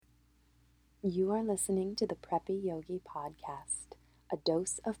You are listening to the Preppy Yogi podcast, a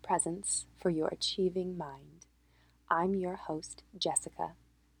dose of presence for your achieving mind. I'm your host, Jessica.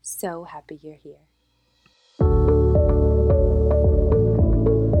 So happy you're here.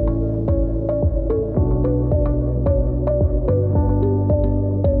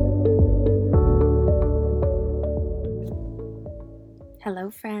 Hello,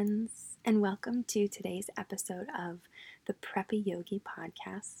 friends, and welcome to today's episode of the Preppy Yogi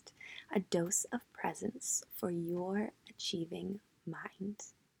podcast, a dose of presence for your achieving mind.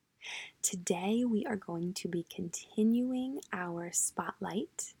 Today, we are going to be continuing our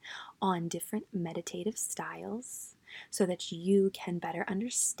spotlight on different meditative styles so that you can better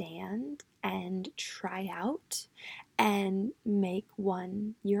understand and try out and make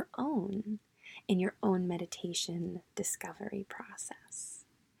one your own in your own meditation discovery process.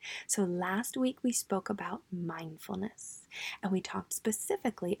 So last week we spoke about mindfulness, and we talked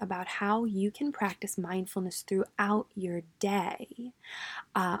specifically about how you can practice mindfulness throughout your day.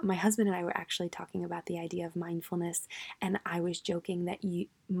 My husband and I were actually talking about the idea of mindfulness, and I was joking that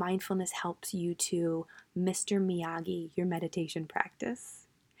mindfulness helps you to Mr. Miyagi your meditation practice.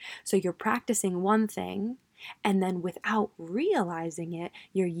 So you're practicing one thing, and then without realizing it,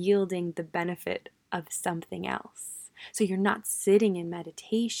 you're yielding the benefit of something else. So you're not sitting in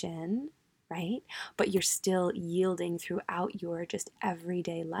meditation, right? But you're still yielding throughout your just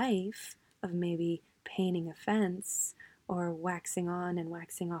everyday life of maybe painting a fence or waxing on and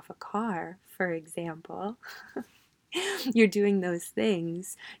waxing off a car, for example. You're doing those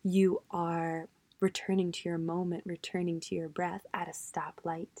things. You are returning to your moment, returning to your breath at a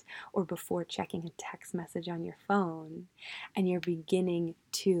stoplight or before checking a text message on your phone, and you're beginning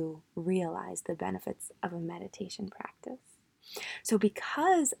to realize the benefits of a meditation practice. So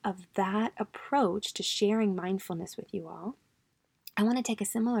because of that approach to sharing mindfulness with you all, I want to take a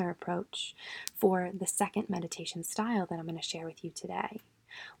similar approach for the second meditation style that I'm going to share with you today,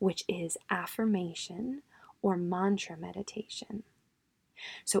 which is affirmation or mantra meditation.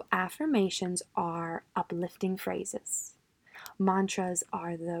 So affirmations are uplifting phrases. Mantras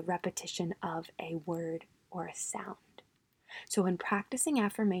are the repetition of a word or a sound. So when practicing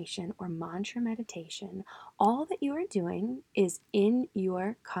affirmation or mantra meditation, all that you are doing is in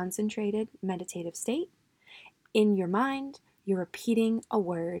your concentrated meditative state, in your mind, you're repeating a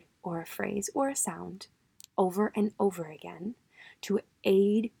word or a phrase or a sound over and over again to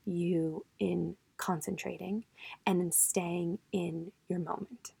aid you in concentrating and in staying in your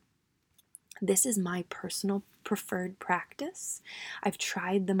moment. This is my personal preferred practice. I've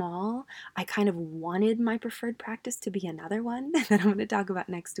tried them all. I kind of wanted my preferred practice to be another one that I'm going to talk about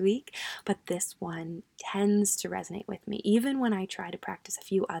next week, but this one tends to resonate with me. Even when I try to practice a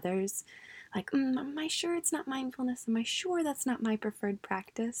few others, like, am I sure it's not mindfulness? Am I sure that's not my preferred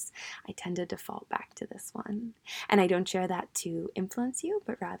practice? I tend to default back to this one. And I don't share that to influence you,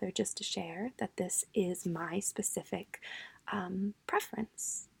 but rather just to share that this is my specific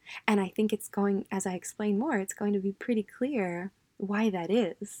preference. And I think it's going, as I explain more, it's going to be pretty clear why that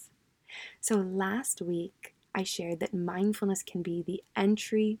is. So last week, I shared that mindfulness can be the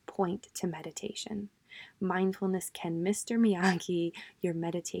entry point to meditation. Mindfulness can Mr. Miyagi your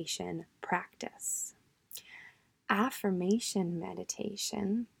meditation practice. Affirmation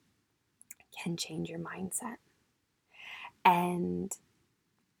meditation can change your mindset. And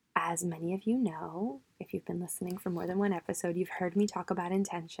as many of you know, if you've been listening for more than one episode, you've heard me talk about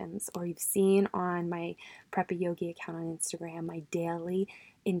intentions, or you've seen on my Preppy Yogi account on Instagram my daily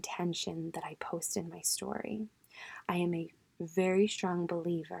intention that I post in my story. I am a very strong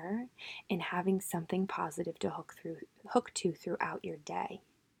believer in having something positive to hook to throughout your day.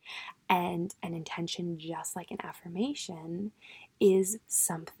 And an intention, just like an affirmation, is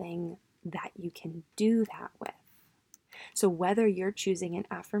something that you can do that with. So whether you're choosing an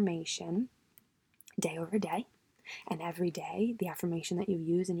affirmation day over day, and every day the affirmation that you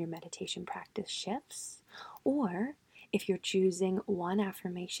use in your meditation practice shifts, or if you're choosing one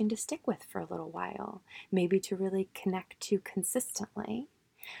affirmation to stick with for a little while, maybe to really connect to consistently,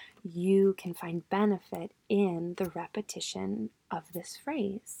 you can find benefit in the repetition of this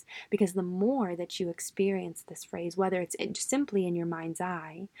phrase. Because the more that you experience this phrase, whether it's simply in your mind's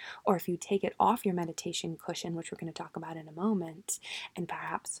eye, or if you take it off your meditation cushion, which we're going to talk about in a moment, and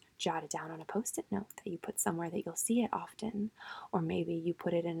perhaps jot it down on a post-it note that you put somewhere that you'll see it often, or maybe you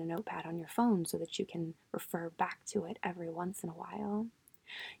put it in a notepad on your phone so that you can refer back to it every once in a while,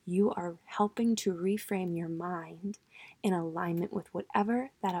 you are helping to reframe your mind in alignment with whatever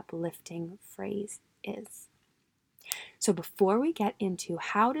that uplifting phrase is. So before we get into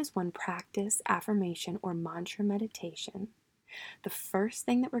how does one practice affirmation or mantra meditation, The first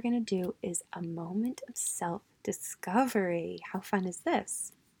thing that we're going to do is a moment of self-discovery. How fun is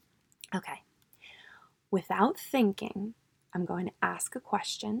this? Okay. Without thinking, I'm going to ask a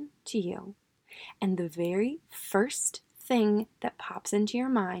question to you, and the very first thing that pops into your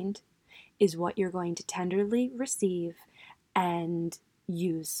mind is what you're going to tenderly receive and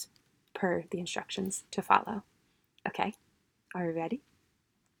use per the instructions to follow. Okay? Are you ready?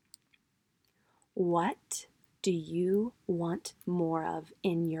 What do you want more of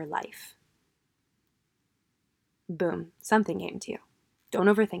in your life? Boom, something came to you. Don't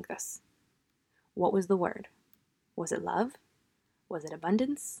overthink this. What was the word? Was it love? Was it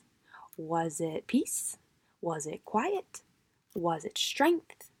abundance? Was it peace? Was it quiet? Was it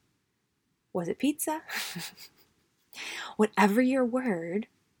strength? Was it pizza? Whatever your word,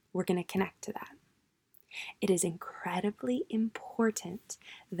 we're going to connect to that. It is incredibly important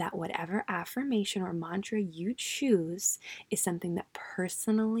that whatever affirmation or mantra you choose is something that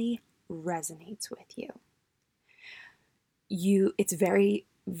personally resonates with you. It's very,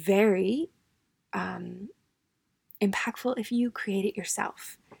 very impactful if you create it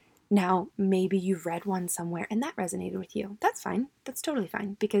yourself. Now, maybe you've read one somewhere and that resonated with you. That's fine. That's totally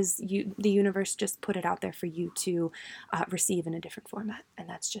fine, because the universe just put it out there for you to receive in a different format, and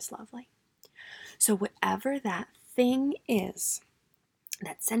that's just lovely. So whatever that thing is,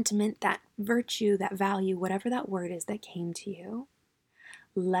 that sentiment, that virtue, that value, whatever that word is that came to you,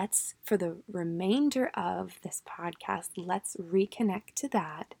 let's, for the remainder of this podcast, let's reconnect to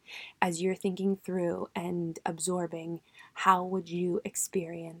that as you're thinking through and absorbing how would you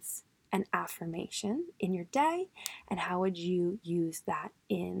experience an affirmation in your day, and how would you use that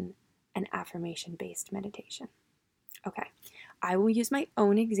in an affirmation-based meditation. Okay, I will use my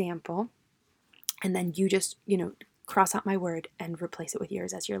own example, and then you just, cross out my word and replace it with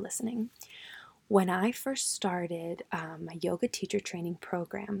yours as you're listening. When I first started my yoga teacher training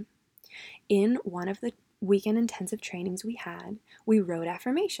program, in one of the weekend intensive trainings we had, we wrote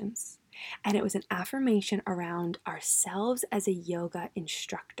affirmations. And it was an affirmation around ourselves as a yoga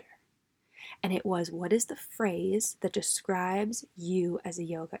instructor. And it was, what is the phrase that describes you as a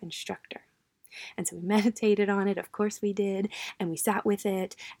yoga instructor? And so we meditated on it, of course we did, and we sat with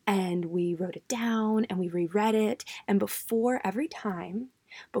it, and we wrote it down, and we reread it. And every time,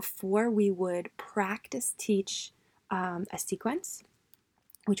 before we would practice teach a sequence,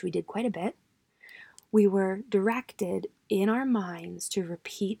 which we did quite a bit, we were directed in our minds to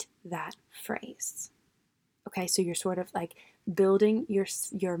repeat that phrase. Okay, so you're sort of like building your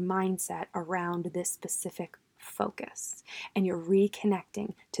mindset around this specific focus, and you're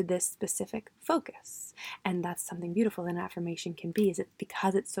reconnecting to this specific focus. And that's something beautiful an affirmation can be, is it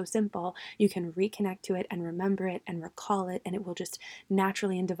because it's so simple, you can reconnect to it and remember it and recall it, and it will just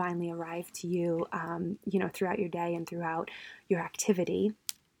naturally and divinely arrive to you, throughout your day and throughout your activity.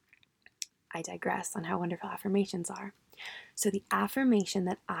 I digress on how wonderful affirmations are. So the affirmation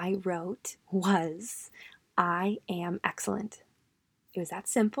that I wrote was, I am excellent. It was that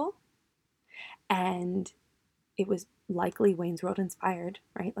simple, and it was likely Wayne's World inspired,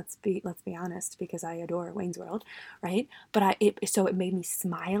 right? Let's be honest, because I adore Wayne's World, right? But so it made me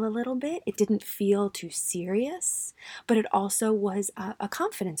smile a little bit. It didn't feel too serious, but it also was a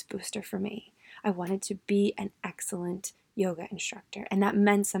confidence booster for me. I wanted to be an excellent yoga instructor, and that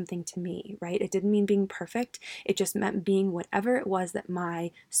meant something to me, right? It didn't mean being perfect. It just meant being whatever it was that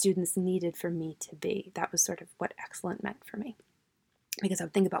my students needed for me to be. That was sort of what excellent meant for me. Because I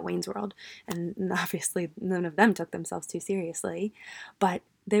would think about Wayne's World, and obviously none of them took themselves too seriously, but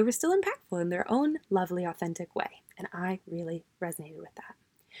they were still impactful in their own lovely, authentic way, and I really resonated with that.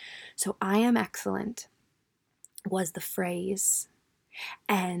 So I am excellent was the phrase,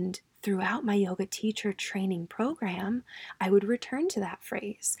 and throughout my yoga teacher training program, I would return to that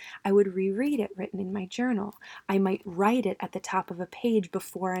phrase. I would reread it written in my journal. I might write it at the top of a page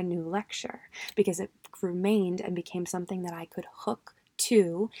before a new lecture, because it remained and became something that I could hook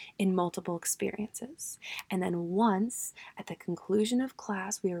to in multiple experiences. And then once at the conclusion of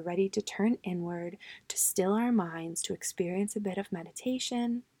class, we were ready to turn inward, to still our minds, to experience a bit of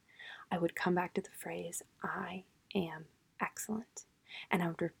meditation, I would come back to the phrase, I am excellent. And I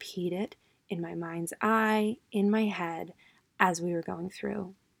would repeat it in my mind's eye, in my head, as we were going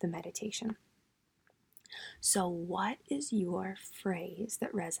through the meditation. So what is your phrase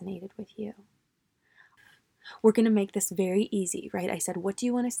that resonated with you? We're going to make this very easy, right? I said, what do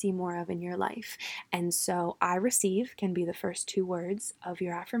you want to see more of in your life? And so I receive can be the first two words of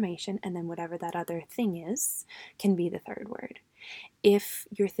your affirmation, and then whatever that other thing is can be the third word. If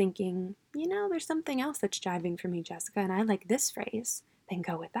you're thinking, there's something else that's jiving for me, Jessica, and I like this phrase, then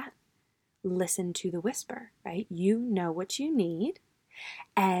go with that. listen to the whisper, right? You know what you need,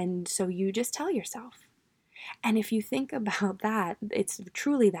 and so you just tell yourself. And if you think about that, it's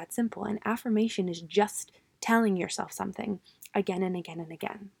truly that simple. An affirmation is just telling yourself something again and again and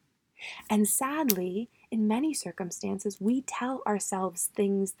again. And sadly, in many circumstances, we tell ourselves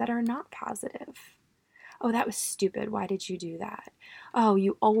things that are not positive. Oh, that was stupid. Why did you do that? Oh,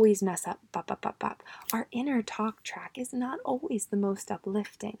 you always mess up. Bop, bop, bop, bop. Our inner talk track is not always the most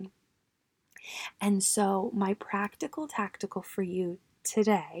uplifting. And so, my practical tactical for you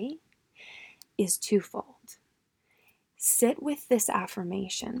today is twofold. Sit with this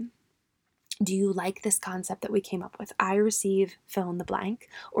affirmation. Do you like this concept that we came up with? I receive fill in the blank,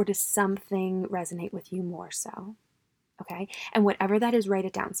 or does something resonate with you more so? Okay. And whatever that is, write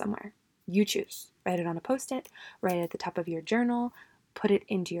it down somewhere. You choose. Write it on a post-it, write it at the top of your journal, put it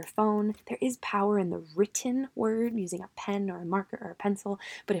into your phone. There is power in the written word using a pen or a marker or a pencil,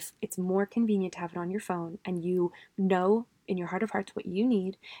 but if it's more convenient to have it on your phone and you know in your heart of hearts what you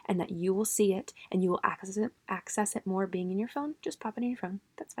need and that you will see it and you will access it more being in your phone, just pop it in your phone.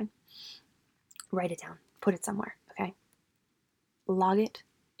 That's fine. Write it down. Put it somewhere, okay? Log it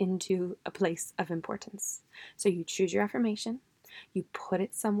into a place of importance. So you choose your affirmation, you put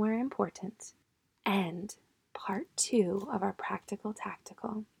it somewhere important, and part 2 of our practical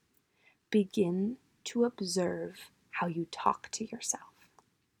tactical, begin to observe how you talk to yourself.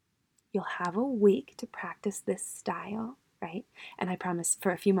 You'll have a week to practice this style, right? And I promise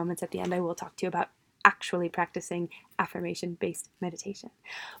for a few moments at the end, I will talk to you about actually practicing affirmation-based meditation.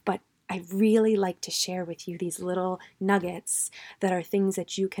 But I really like to share with you these little nuggets that are things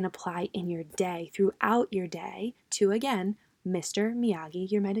that you can apply in your day, throughout your day, to, again, Mr.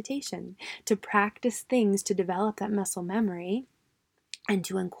 Miyagi, your meditation, to practice things to develop that muscle memory and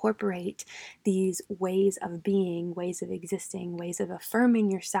to incorporate these ways of being, ways of existing, ways of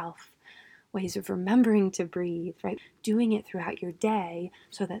affirming yourself, ways of remembering to breathe, right? Doing it throughout your day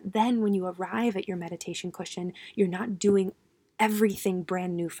so that then when you arrive at your meditation cushion, you're not doing everything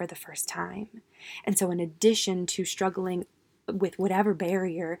brand new for the first time. And so in addition to struggling with whatever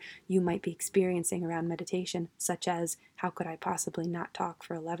barrier you might be experiencing around meditation, such as how could I possibly not talk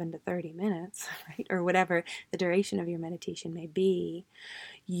for 11 to 30 minutes, right? Or whatever the duration of your meditation may be,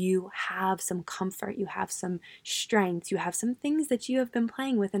 you have some comfort, you have some strength, you have some things that you have been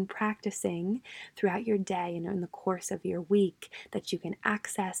playing with and practicing throughout your day and in the course of your week that you can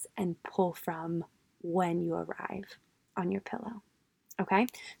access and pull from when you arrive on your pillow. Okay?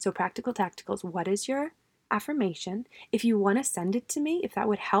 So practical tacticals, what is your affirmation? If you want to send it to me, if that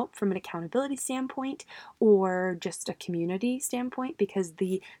would help from an accountability standpoint or just a community standpoint, because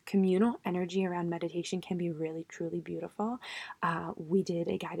the communal energy around meditation can be really, truly beautiful. We did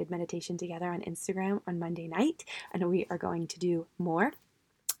a guided meditation together on Instagram on Monday night, and we are going to do more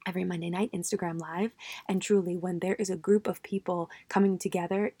every Monday night, Instagram Live. And truly, when there is a group of people coming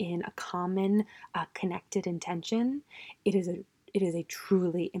together in a common, connected intention, it is a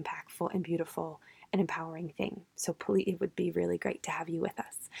truly impactful and beautiful and empowering thing. So please, it would be really great to have you with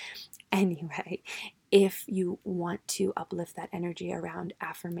us. Anyway, if you want to uplift that energy around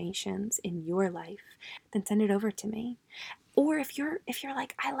affirmations in your life, then send it over to me. Or if you're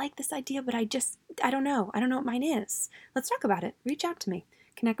like, I like this idea, but I don't know what mine is. Let's talk about it. Reach out to me.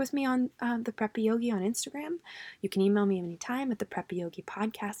 Connect with me on the Preppy Yogi on Instagram. You can email me anytime at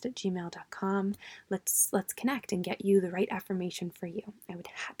thepreppyyogipodcast@gmail.com. Let's connect and get you the right affirmation for you. I would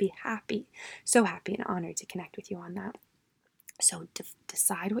be happy, so happy and honored to connect with you on that. So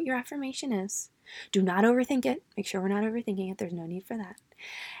decide what your affirmation is. Do not overthink it. Make sure we're not overthinking it. There's no need for that.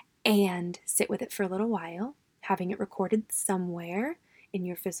 And sit with it for a little while, having it recorded somewhere in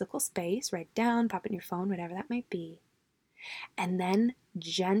your physical space. Write it down, pop it in your phone, whatever that might be. And then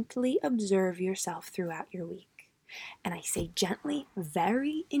gently observe yourself throughout your week. And I say gently,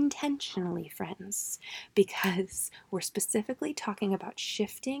 very intentionally, friends, because we're specifically talking about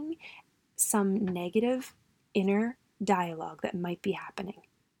shifting some negative inner dialogue that might be happening.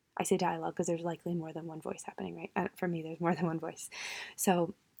 I say dialogue because there's likely more than one voice happening, right? For me, there's more than one voice.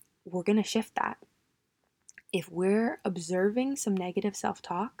 So we're going to shift that. If we're observing some negative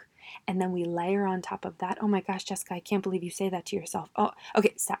self-talk and then we layer on top of that, oh my gosh, Jessica, I can't believe you say that to yourself. Oh,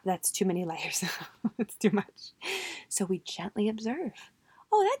 okay, stop. That's too many layers. It's too much. So we gently observe.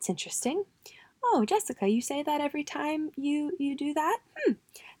 Oh, that's interesting. Oh, Jessica, you say that every time you do that?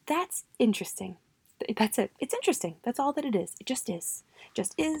 That's interesting. That's it. It's interesting. That's all that it is. It just is.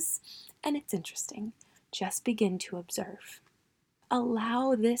 Just is, and it's interesting. Just begin to observe.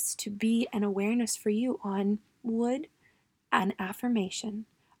 Allow this to be an awareness for you on would an affirmation,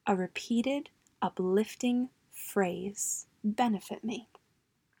 a repeated, uplifting phrase benefit me?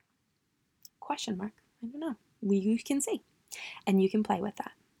 question mark? I don't know. You can see, and you can play with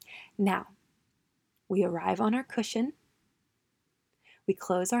that. Now, we arrive on our cushion, we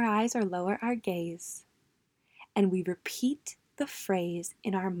close our eyes or lower our gaze, and we repeat the phrase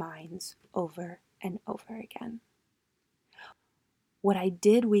in our minds over and over again. What I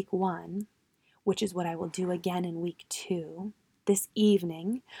did week 1, which is what I will do again in week 2, this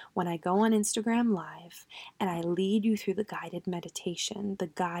evening when I go on Instagram Live and I lead you through the guided meditation,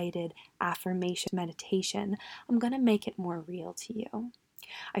 the guided affirmation meditation, I'm going to make it more real to you.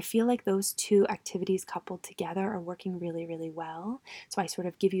 I feel like those two activities coupled together are working really, really well. So I sort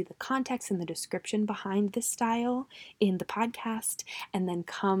of give you the context and the description behind this style in the podcast, and then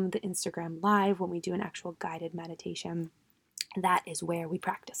come the Instagram Live when we do an actual guided meditation. That is where we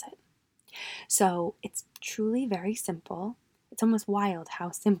practice it. So it's truly very simple. It's almost wild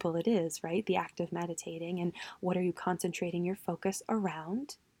how simple it is, right? The act of meditating, and what are you concentrating your focus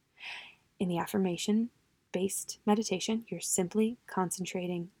around? In the affirmation-based meditation, you're simply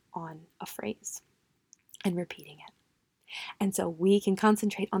concentrating on a phrase and repeating it. And so we can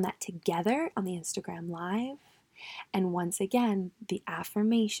concentrate on that together on the Instagram Live. And once again, the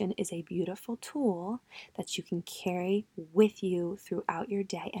affirmation is a beautiful tool that you can carry with you throughout your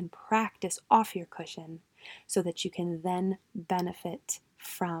day and practice off your cushion so that you can then benefit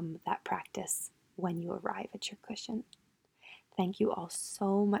from that practice when you arrive at your cushion. Thank you all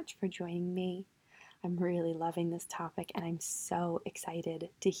so much for joining me. I'm really loving this topic, and I'm so excited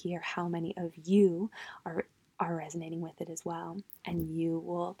to hear how many of you are resonating with it as well. And you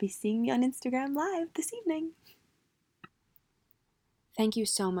will be seeing me on Instagram Live this evening. Thank you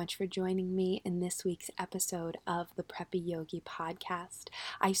so much for joining me in this week's episode of the Preppy Yogi podcast.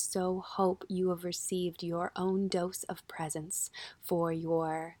 I so hope you have received your own dose of presence for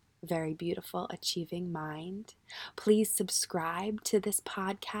your very beautiful achieving mind. Please subscribe to this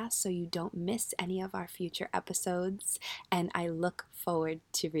podcast so you don't miss any of our future episodes, and I look forward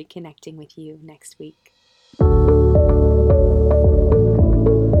to reconnecting with you next week.